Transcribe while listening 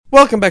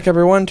Welcome back,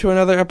 everyone, to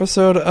another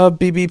episode of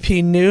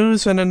BBP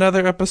News and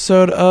another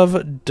episode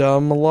of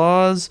Dumb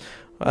Laws.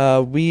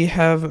 We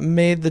have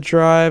made the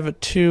drive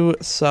to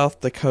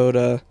South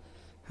Dakota.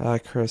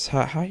 Chris,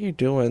 how you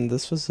doing?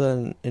 This was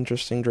an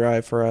interesting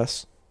drive for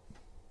us.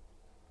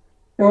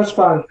 It was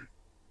fun.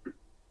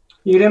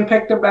 You didn't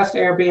pick the best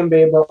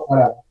Airbnb, but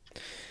whatever.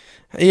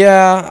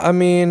 Yeah, I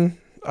mean,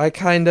 I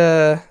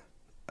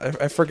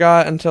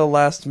forgot until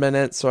last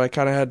minute, so I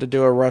kind of had to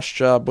do a rush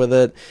job with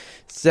it.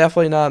 It's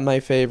definitely not my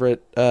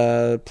favorite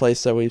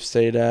place that we've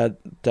stayed at.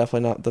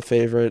 Definitely not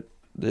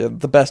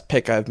the best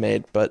pick I've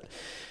made, but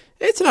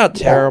it's not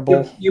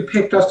terrible. You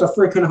picked us a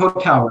freaking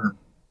hotel room.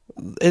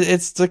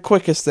 It's the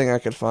quickest thing I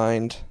could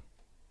find.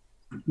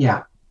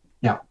 Yeah.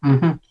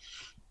 Mm-hmm.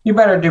 You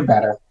better do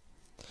better.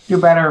 Do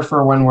better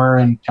for when we're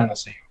in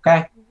Tennessee,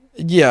 okay?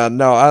 Yeah,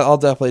 no, I'll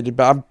definitely do.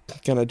 But I'm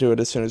gonna do it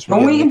as soon as we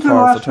get in the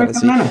car for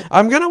Tennessee.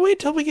 I'm gonna wait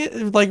till we get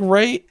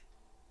right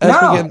as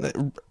we get.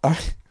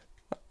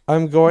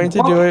 I'm going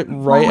to do it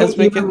right as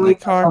we get in the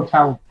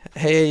car.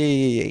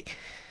 Hey,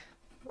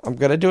 I'm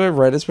gonna do it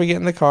right as we get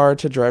in the car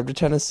to drive to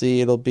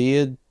Tennessee. It'll be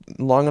a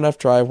long enough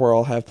drive where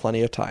I'll have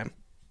plenty of time.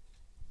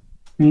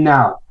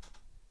 No,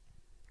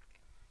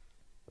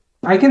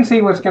 I can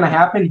see what's gonna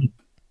happen.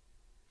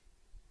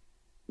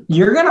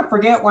 You're going to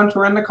forget once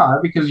we're in the car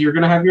because you're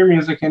going to have your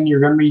music and you're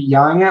going to be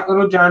yelling at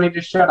little Johnny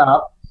to shut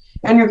up.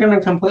 And you're going to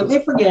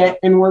completely forget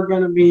and we're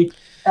going to be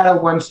at a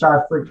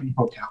one-star freaking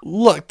hotel.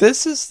 Look,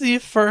 this is the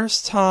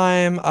first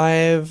time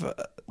I've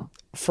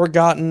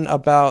forgotten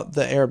about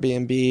the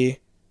Airbnb.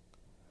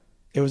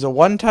 It was a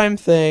one-time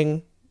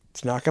thing.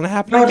 It's not going to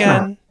happen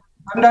again.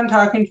 I'm done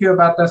talking to you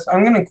about this.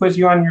 I'm going to quiz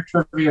you on your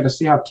trivia to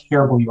see how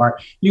terrible you are.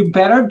 You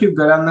better do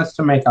good on this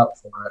to make up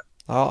for it.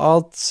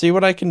 I'll see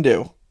what I can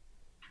do.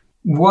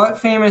 What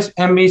famous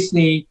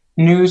NBC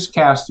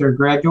newscaster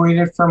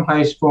graduated from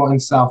high school in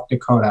South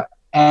Dakota?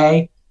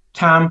 A.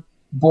 Tom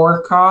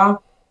Brokaw,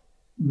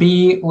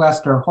 B.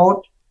 Lester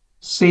Holt,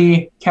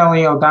 C.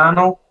 Kelly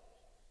O'Donnell,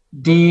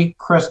 D.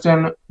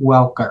 Kristen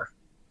Welker.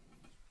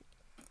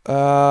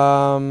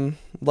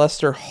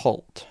 Lester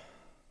Holt.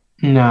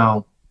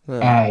 No.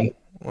 A.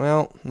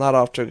 Well, not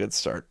off to a good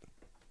start.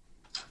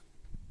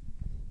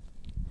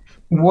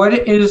 What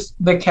is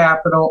the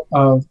capital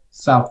of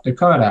South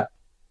Dakota?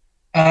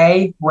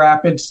 A.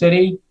 Rapid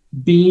City,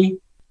 B.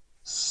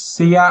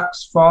 Sioux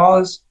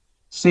Falls,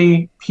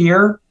 C.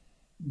 Pierre,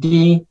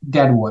 D.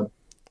 Deadwood.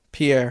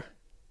 Pierre.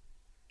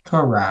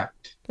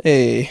 Correct.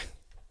 Hey.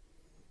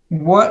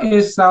 What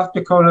is South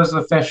Dakota's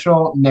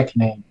official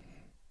nickname?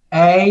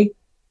 A.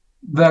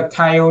 The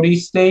Coyote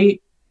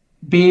State,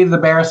 B. The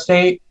Bear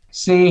State,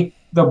 C.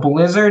 The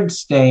Blizzard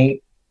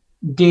State,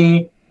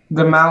 D.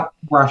 The Mount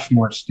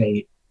Rushmore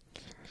State.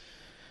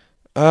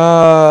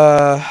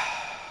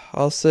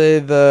 I'll say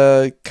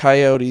the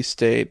Coyote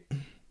State.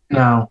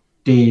 No,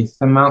 D.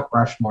 The Mount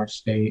Rushmore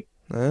State.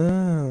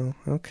 Oh,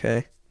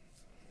 okay.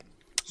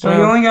 So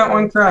you only got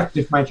one correct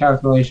if my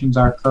calculations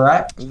are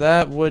correct.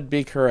 That would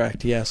be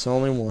correct, yes,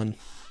 only one.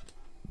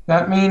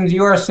 That means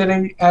you are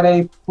sitting at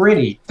a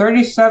pretty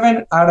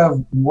 37 out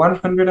of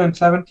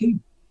 117.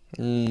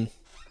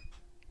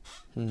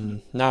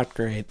 Not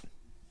great.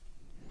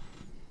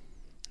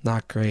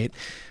 Not great.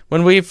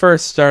 When we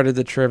first started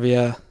the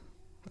trivia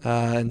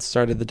and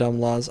started the Dumb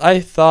Laws, I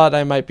thought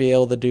I might be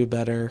able to do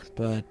better,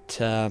 but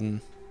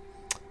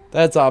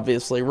that's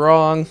obviously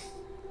wrong.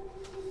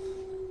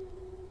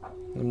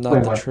 I'm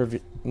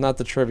not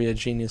the trivia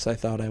genius I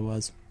thought I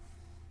was.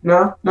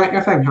 No, not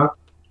your thing, huh?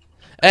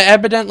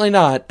 Evidently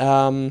not.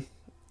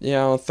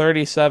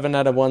 37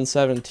 out of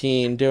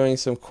 117. Doing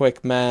some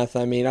quick math.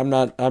 I mean,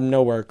 I'm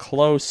nowhere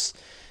close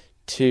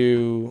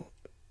to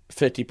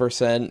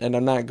 50%, and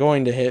I'm not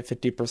going to hit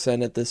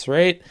 50% at this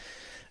rate.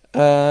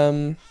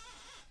 But,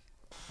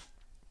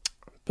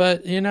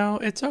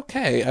 it's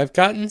okay. I've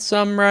gotten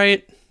some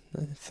right.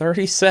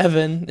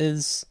 37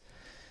 is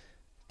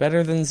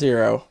better than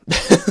 0.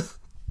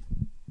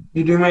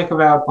 You do make a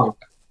valid point.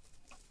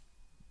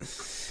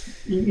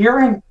 You're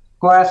a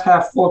glass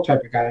half full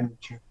type of guy,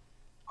 aren't you?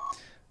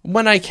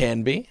 When I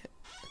can be.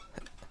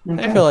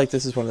 Okay. I feel like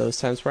this is one of those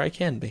times where I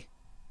can be.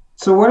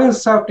 So what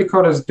is South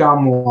Dakota's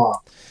dumb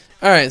law?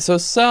 Alright, so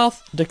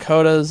South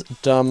Dakota's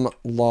dumb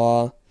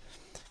law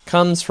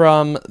comes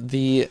from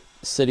the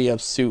city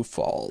of Sioux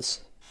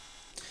Falls.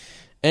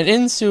 And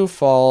in Sioux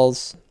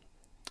Falls,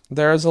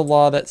 there is a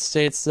law that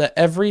states that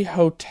every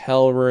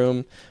hotel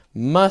room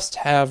must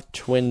have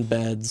twin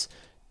beds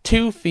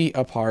 2 feet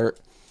apart,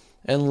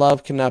 and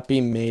love cannot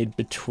be made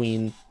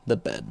between the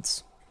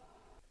beds.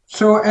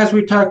 So as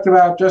we talked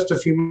about just a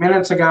few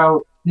minutes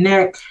ago,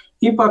 Nick,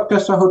 he booked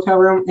us a hotel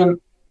room,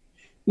 and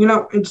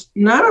it's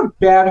not a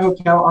bad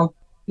hotel,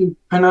 in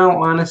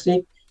all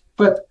honesty,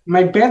 but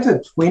my bed's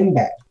a twin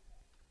bed.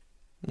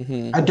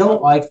 Mm-hmm. I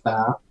don't like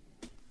that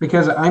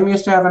because I'm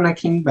used to having a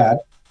king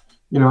bed.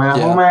 At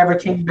home I have a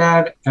king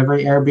bed.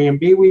 Every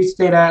Airbnb we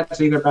stayed at, it's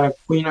either been a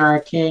queen or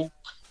a king.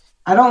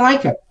 I don't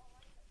like it.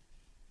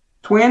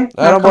 Twin?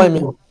 I don't blame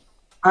you.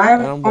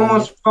 I've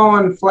almost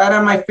fallen flat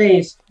on my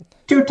face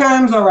 2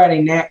 times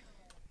already, Nick.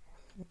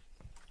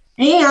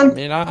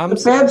 And I'm the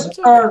beds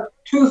okay. are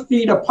 2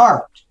 feet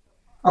apart.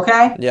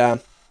 Okay? Yeah.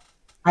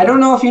 I don't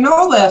know if you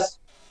know this,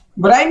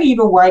 but I need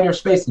a wider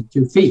space than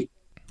 2 feet.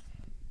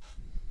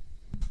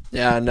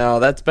 Yeah, no,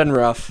 that's been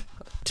rough.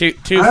 Two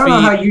I don't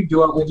know how feet. you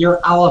do it with your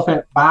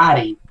elephant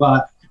body,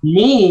 but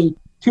me,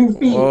 2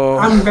 feet, Oh.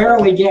 I'm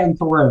barely getting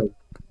through.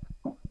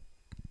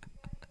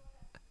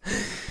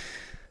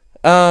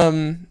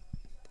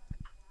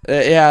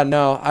 Yeah,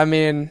 no, I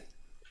mean,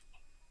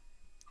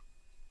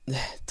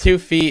 2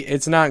 feet.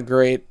 It's not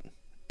great.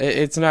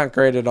 It's not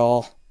great at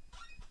all.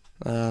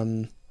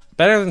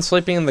 Better than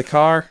sleeping in the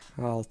car.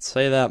 I'll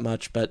say that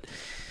much, but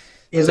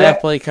Is it?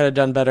 definitely could have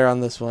done better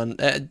on this one.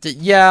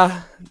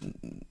 Yeah,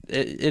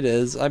 it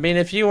is. I mean,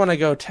 if you want to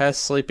go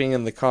test sleeping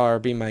in the car,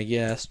 be my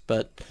guest.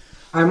 But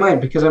I might,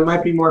 because it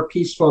might be more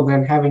peaceful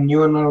than having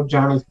you and little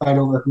Johnny fight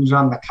over who's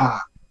on the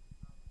cot.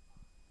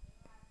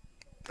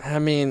 I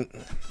mean,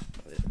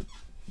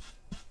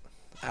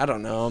 I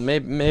don't know.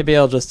 Maybe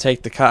I'll just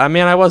take the car. I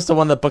mean, I was the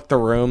one that booked the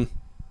room,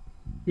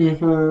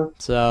 Mm-hmm.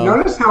 so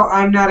Notice how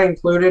I'm not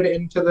included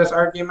into this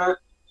argument?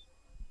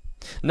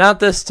 not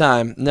this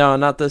time. No,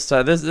 not this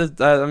time. This is.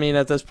 I mean,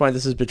 at this point,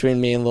 this is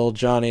between me and little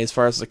Johnny as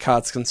far as the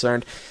cot's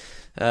concerned.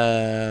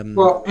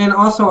 Well, and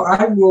also,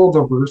 I rule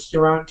the roost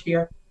around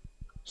here,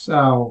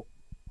 so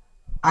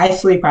I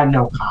sleep on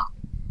no cot.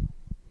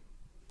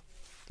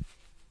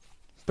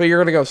 But you're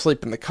gonna go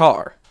sleep in the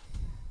car.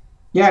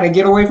 Yeah, to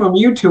get away from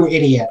you two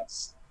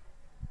idiots.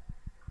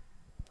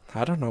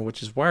 I don't know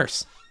which is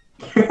worse.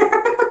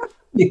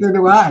 Neither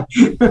do I.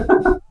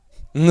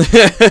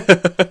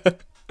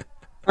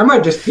 I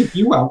might just take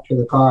you out to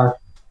the car.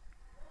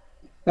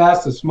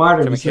 That's the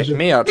smarter Gonna kick decision.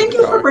 me out to Thank the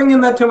you for car.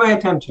 bringing that to my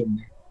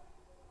attention.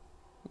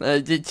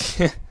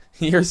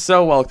 You're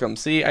so welcome.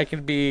 See, I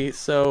can be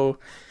so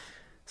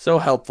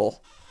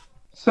helpful.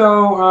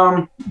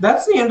 So,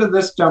 that's the end of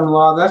this dumb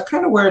law. That's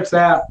kind of where it's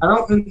at. I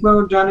don't think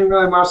Little Johnny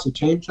really wants to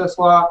change this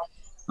law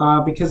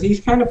because he's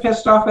kind of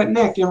pissed off at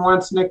Nick and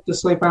wants Nick to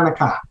sleep on a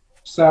cot.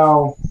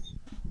 So,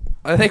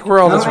 I think we're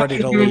all I don't just think ready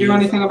he's to going to do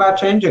leave. anything about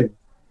changing.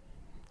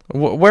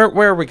 Where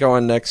are we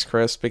going next,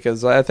 Chris?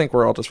 Because I think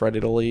we're all just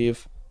ready to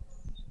leave.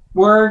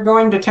 We're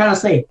going to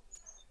Tennessee.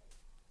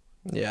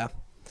 Yeah.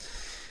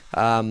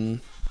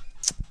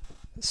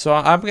 So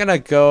I'm gonna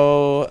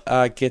go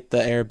get the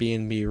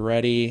Airbnb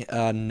ready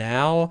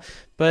now,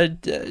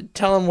 but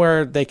tell them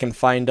where they can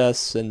find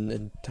us,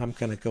 and I'm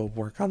gonna go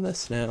work on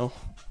this now.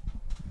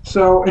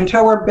 So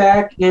until we're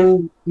back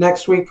in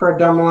next week for a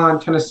dumb law in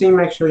Tennessee,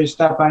 make sure you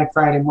stop by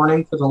Friday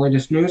morning for the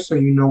latest news so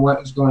you know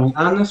what is going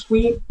on this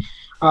week.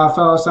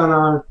 Follow us on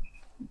our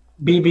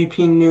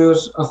BBP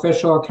News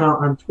official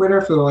account on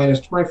Twitter for the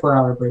latest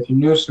 24-hour breaking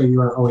news so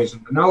you are always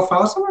in the know.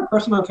 Follow us on our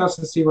personal accounts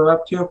to see what we're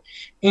up to.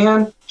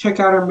 And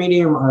check out our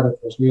Medium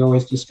articles. We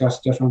always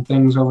discuss different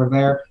things over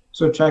there,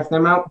 so check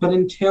them out. But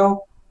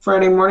until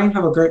Friday morning,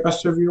 have a great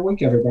rest of your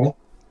week, everybody.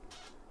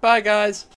 Bye, guys.